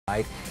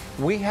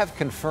We have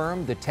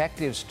confirmed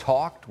detectives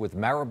talked with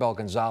Maribel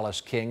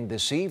Gonzalez-King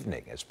this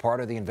evening as part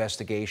of the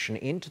investigation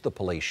into the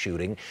police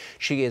shooting.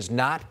 She is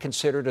not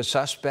considered a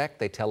suspect.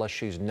 They tell us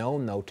she's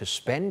known, though, to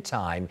spend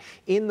time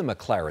in the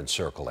McLaren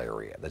Circle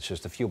area. That's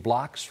just a few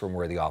blocks from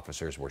where the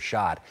officers were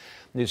shot.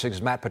 News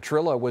 6's Matt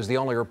Petrillo was the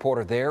only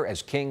reporter there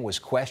as King was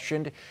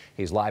questioned.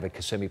 He's live at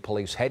Kissimmee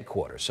Police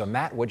Headquarters. So,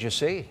 Matt, what'd you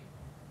see?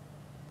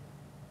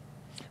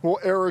 Well,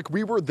 Eric,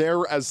 we were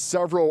there as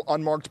several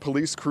unmarked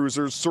police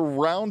cruisers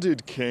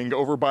surrounded King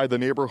over by the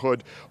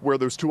neighborhood where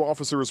those two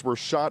officers were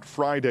shot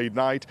Friday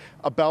night.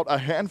 About a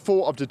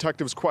handful of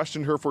detectives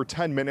questioned her for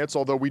 10 minutes,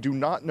 although we do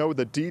not know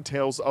the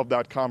details of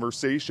that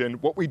conversation.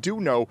 What we do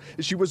know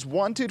is she was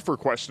wanted for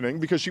questioning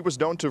because she was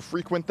known to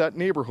frequent that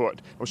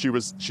neighborhood. Well, she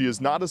is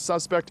not a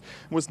suspect,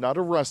 was not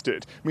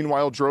arrested.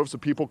 Meanwhile, droves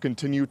of people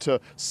continue to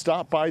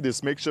stop by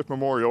this makeshift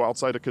memorial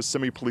outside of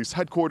Kissimmee Police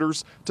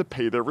Headquarters to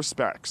pay their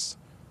respects.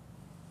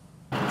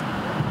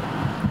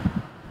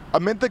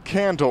 Amid the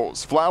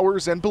candles,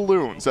 flowers, and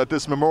balloons at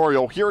this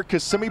memorial here at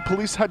Kissimmee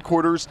Police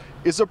Headquarters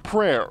is a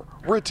prayer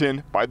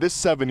written by this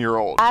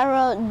 7-year-old. I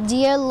wrote,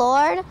 "Dear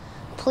Lord,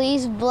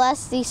 please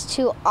bless these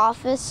two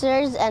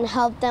officers and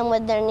help them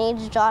with their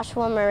needs,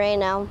 Joshua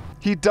Moreno."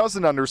 He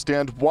doesn't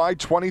understand why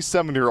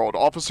 27-year-old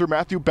Officer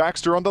Matthew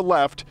Baxter on the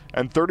left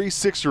and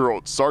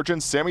 36-year-old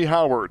Sergeant Sammy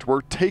Howard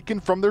were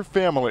taken from their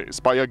families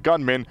by a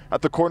gunman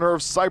at the corner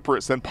of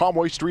Cypress and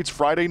Palmway Streets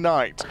Friday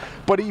night.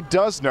 But he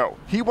does know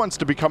he wants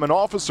to become an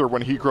officer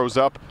when he grows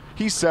up.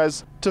 He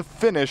says to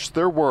finish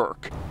their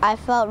work. I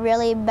felt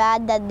really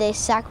bad that they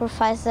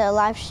sacrificed their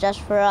lives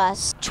just for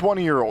us.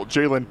 20-year-old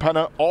Jalen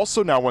Penna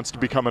also now wants to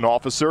become an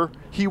officer.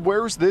 He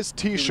wears this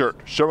t-shirt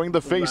showing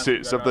the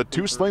faces of the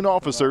two slain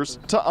officers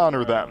to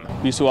honor them.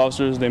 These two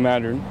officers, they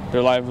mattered.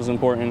 Their life was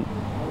important.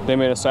 They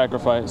made a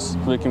sacrifice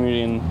for the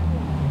community and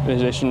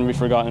they shouldn't be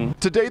forgotten.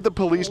 Today, the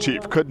police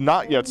chief could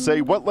not yet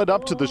say what led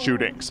up to the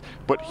shootings,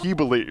 but he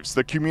believes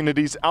the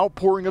community's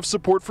outpouring of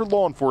support for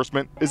law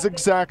enforcement is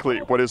exactly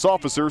what his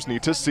officers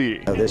need to see.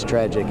 This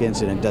tragic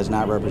incident does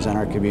not represent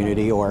our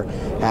community or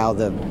how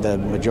the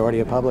majority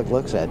of public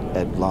looks at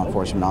law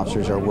enforcement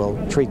officers or will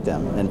treat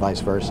them, and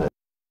vice versa.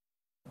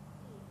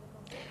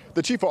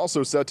 The chief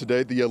also said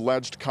today the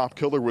alleged cop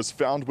killer was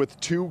found with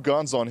 2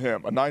 guns on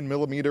him, a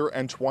 9mm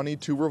and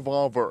 .22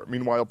 revolver.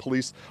 Meanwhile,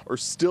 police are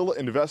still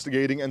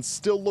investigating and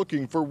still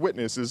looking for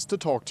witnesses to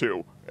talk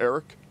to.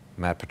 Eric?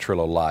 Matt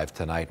Petrillo live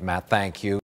tonight. Matt, thank you.